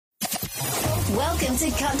Welcome to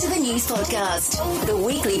Cut to the News podcast, the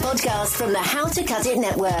weekly podcast from the How to Cut It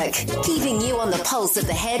network, keeping you on the pulse of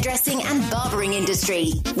the hairdressing and barbering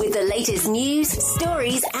industry with the latest news,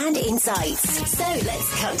 stories and insights. So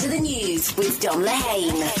let's cut to the news with Dom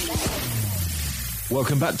Lehane.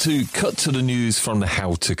 Welcome back to Cut to the News from the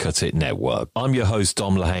How to Cut It network. I'm your host,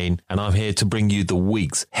 Dom Lehane, and I'm here to bring you the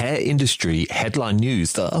week's hair industry headline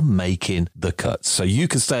news that are making the cut, so you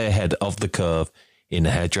can stay ahead of the curve in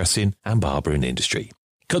the hairdressing and barbering industry.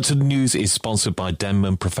 Cut to the News is sponsored by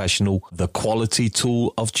Denman Professional, the quality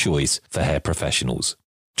tool of choice for hair professionals.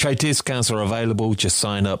 Trade discounts are available. Just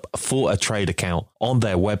sign up for a trade account on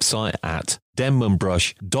their website at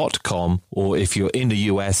denmanbrush.com, or if you're in the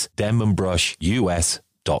US,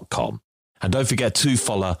 denmanbrushus.com. And don't forget to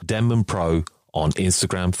follow Denman Pro on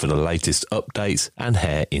Instagram for the latest updates and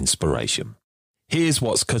hair inspiration. Here's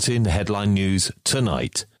what's cutting the headline news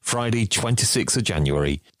tonight, Friday, 26th of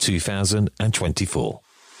January, 2024.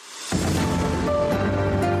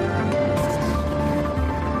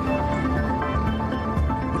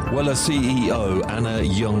 Wella CEO Anna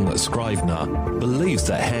Young-Scrivener believes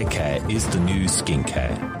that hair care is the new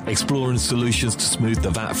skincare, exploring solutions to smooth the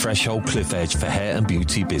VAT threshold cliff edge for hair and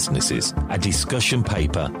beauty businesses, a discussion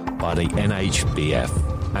paper by the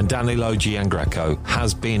NHBF. And Danilo Giangreco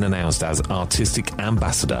has been announced as Artistic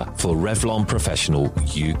Ambassador for Revlon Professional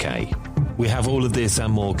UK. We have all of this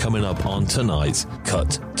and more coming up on tonight's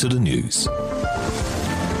Cut to the News.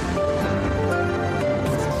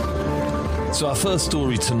 So our first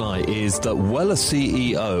story tonight is that Wella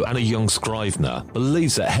CEO Anna Young-Scrivener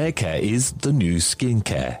believes that hair care is the new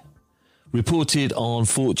skincare. Reported on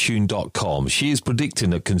Fortune.com, she is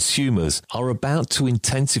predicting that consumers are about to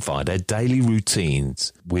intensify their daily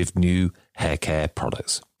routines with new hair care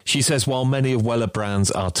products. She says while many of Wella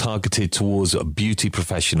brands are targeted towards beauty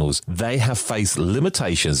professionals, they have faced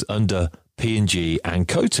limitations under P&G and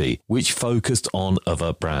Coty, which focused on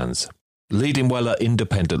other brands. Leading Wella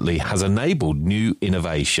independently has enabled new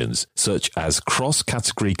innovations, such as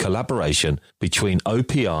cross-category collaboration between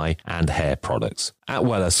OPI and hair products. At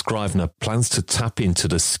Wella, Scrivener plans to tap into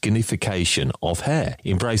the skinification of hair,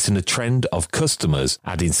 embracing the trend of customers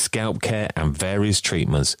adding scalp care and various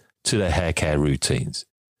treatments to their hair care routines.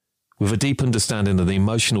 With a deep understanding of the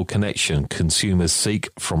emotional connection consumers seek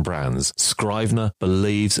from brands, Scrivener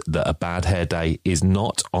believes that a bad hair day is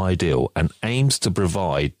not ideal and aims to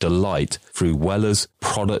provide delight through Wella's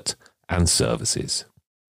product and services.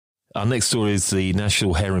 Our next story is the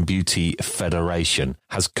National Hair and Beauty Federation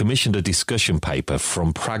has commissioned a discussion paper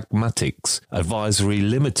from Pragmatics Advisory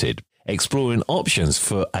Limited, exploring options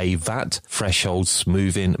for a VAT threshold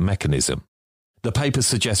smoothing mechanism. The paper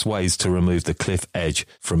suggests ways to remove the cliff edge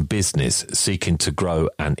from business seeking to grow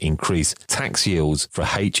and increase tax yields for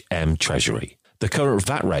HM Treasury. The current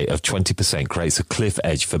VAT rate of 20% creates a cliff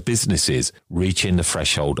edge for businesses reaching the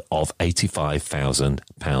threshold of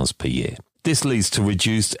 £85,000 per year. This leads to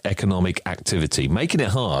reduced economic activity, making it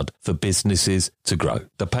hard for businesses to grow.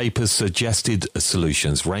 The paper's suggested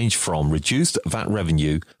solutions range from reduced VAT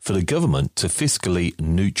revenue for the government to fiscally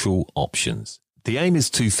neutral options. The aim is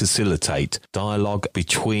to facilitate dialogue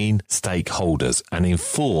between stakeholders and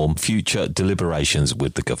inform future deliberations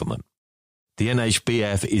with the government. The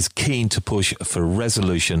NHBF is keen to push for a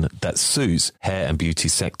resolution that suits hair and beauty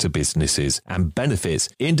sector businesses and benefits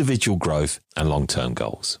individual growth and long-term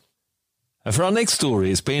goals. And for our next story,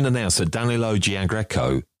 it's been announced that Danilo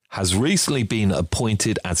Giangreco has recently been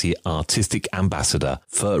appointed as the Artistic Ambassador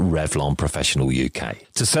for Revlon Professional UK.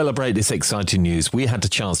 To celebrate this exciting news, we had the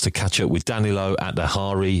chance to catch up with Danilo at the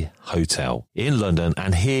Hari Hotel in London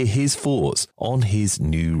and hear his thoughts on his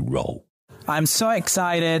new role. I'm so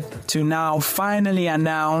excited to now finally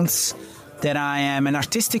announce that I am an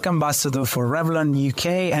Artistic Ambassador for Revlon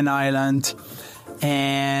UK and Ireland.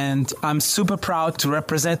 And I'm super proud to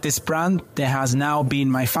represent this brand that has now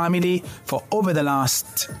been my family for over the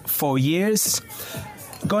last 4 years.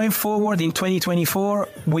 Going forward in 2024,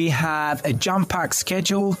 we have a jam-packed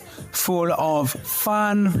schedule full of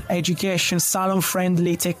fun, education,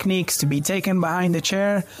 salon-friendly techniques to be taken behind the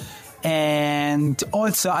chair, and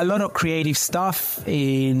also a lot of creative stuff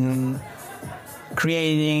in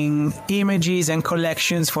creating images and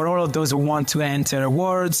collections for all of those who want to enter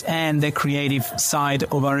awards and the creative side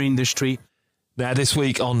of our industry. Now, this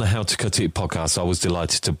week on the How to Cut It podcast, I was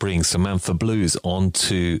delighted to bring Samantha Blues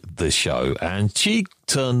onto the show, and she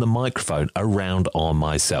turned the microphone around on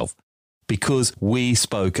myself because we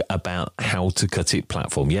spoke about How to Cut It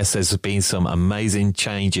platform. Yes, there's been some amazing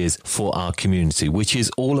changes for our community, which is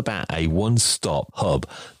all about a one-stop hub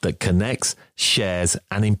that connects, shares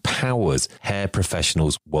and empowers hair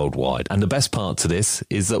professionals worldwide. And the best part to this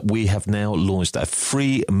is that we have now launched a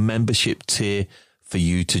free membership tier for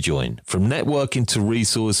you to join. From networking to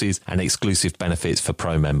resources and exclusive benefits for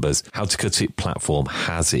pro members, How to Cut It platform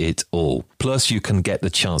has it all. Plus, you can get the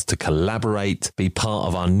chance to collaborate, be part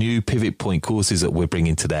of our new Pivot Point courses that we're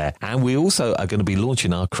bringing to there. And we also are going to be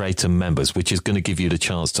launching our Creator Members, which is going to give you the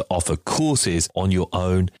chance to offer courses on your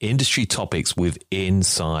own industry topics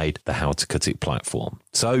inside the How to Cut It platform.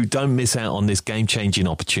 So don't miss out on this game-changing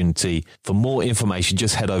opportunity. For more information,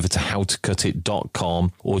 just head over to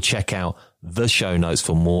howtocutit.com or check out the show notes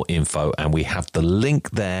for more info, and we have the link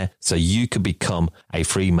there so you can become a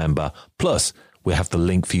free member. Plus, we have the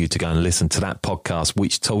link for you to go and listen to that podcast,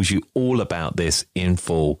 which tells you all about this in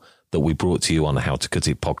full that we brought to you on the How to Cut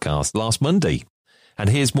It podcast last Monday. And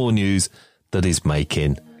here's more news that is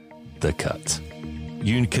making the cut.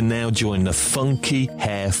 You can now join the Funky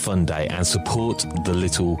Hair Fun Day and support the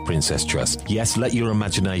Little Princess Trust. Yes, let your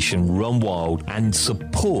imagination run wild and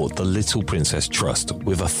support the Little Princess Trust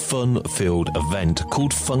with a fun-filled event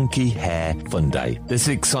called Funky Hair Fun Day. This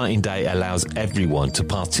exciting day allows everyone to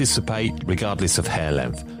participate regardless of hair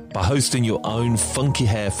length. By hosting your own Funky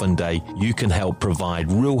Hair Fun Day, you can help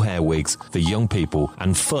provide real hair wigs for young people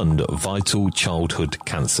and fund vital childhood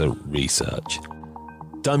cancer research.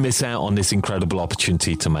 Don't miss out on this incredible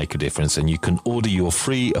opportunity to make a difference, and you can order your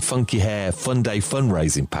free Funky Hair Fun Day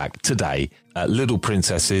fundraising pack today at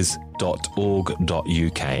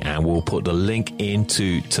littleprincesses.org.uk, and we'll put the link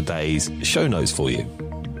into today's show notes for you.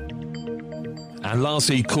 And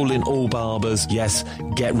lastly, calling all barbers, yes,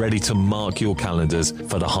 get ready to mark your calendars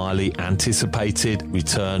for the highly anticipated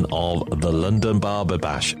return of the London Barber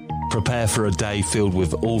Bash. Prepare for a day filled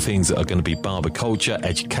with all things that are going to be barber culture,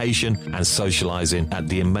 education and socialising at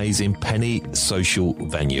the amazing Penny social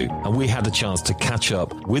venue. And we had a chance to catch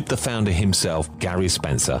up with the founder himself, Gary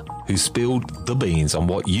Spencer, who spilled the beans on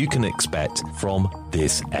what you can expect from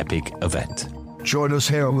this epic event. Join us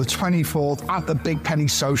here on the 24th at the Big Penny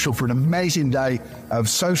Social for an amazing day of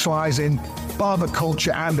socialising, barber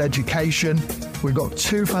culture and education. We've got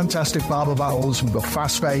 2 fantastic barber battles. We've got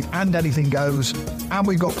Fast Fade and Anything Goes. And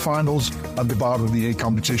we've got finals of the Barber of the Year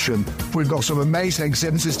competition. We've got some amazing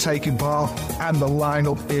exhibitors taking part, and the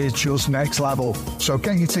lineup is just next level. So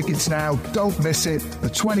get your tickets now. Don't miss it. The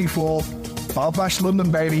 24th, Barber Bash London,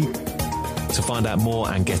 baby. To find out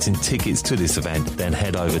more and getting tickets to this event, then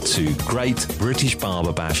head over to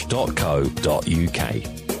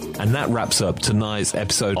greatbritishbarberbash.co.uk. And that wraps up tonight's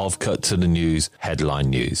episode of Cut to the News Headline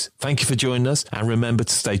News. Thank you for joining us, and remember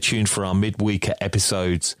to stay tuned for our midweek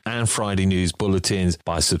episodes and Friday news bulletins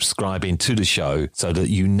by subscribing to the show so that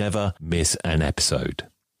you never miss an episode.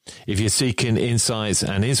 If you're seeking insights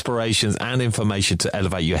and inspirations and information to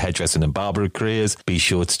elevate your hairdressing and barber careers, be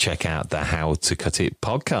sure to check out the How to Cut It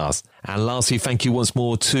podcast. And lastly, thank you once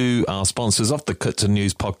more to our sponsors of the Cut to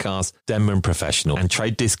News podcast, Denman Professional. And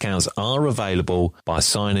trade discounts are available by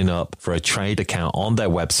signing up for a trade account on their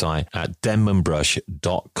website at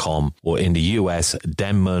denmanbrush.com, or in the US,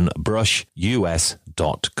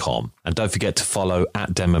 denmanbrushus.com. And don't forget to follow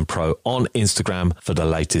at Denman Pro on Instagram for the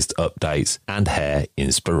latest updates and hair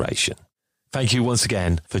inspiration. Thank you once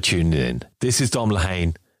again for tuning in. This is Dom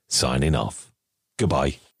Lehane signing off.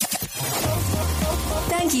 Goodbye.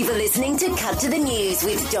 Thank you for listening to Cut to the News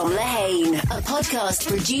with Dom Lehane, a podcast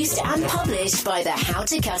produced and published by the How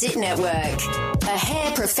to Cut It Network, a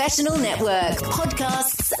hair professional network,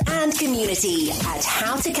 podcasts and community at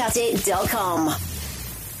howtocutit.com.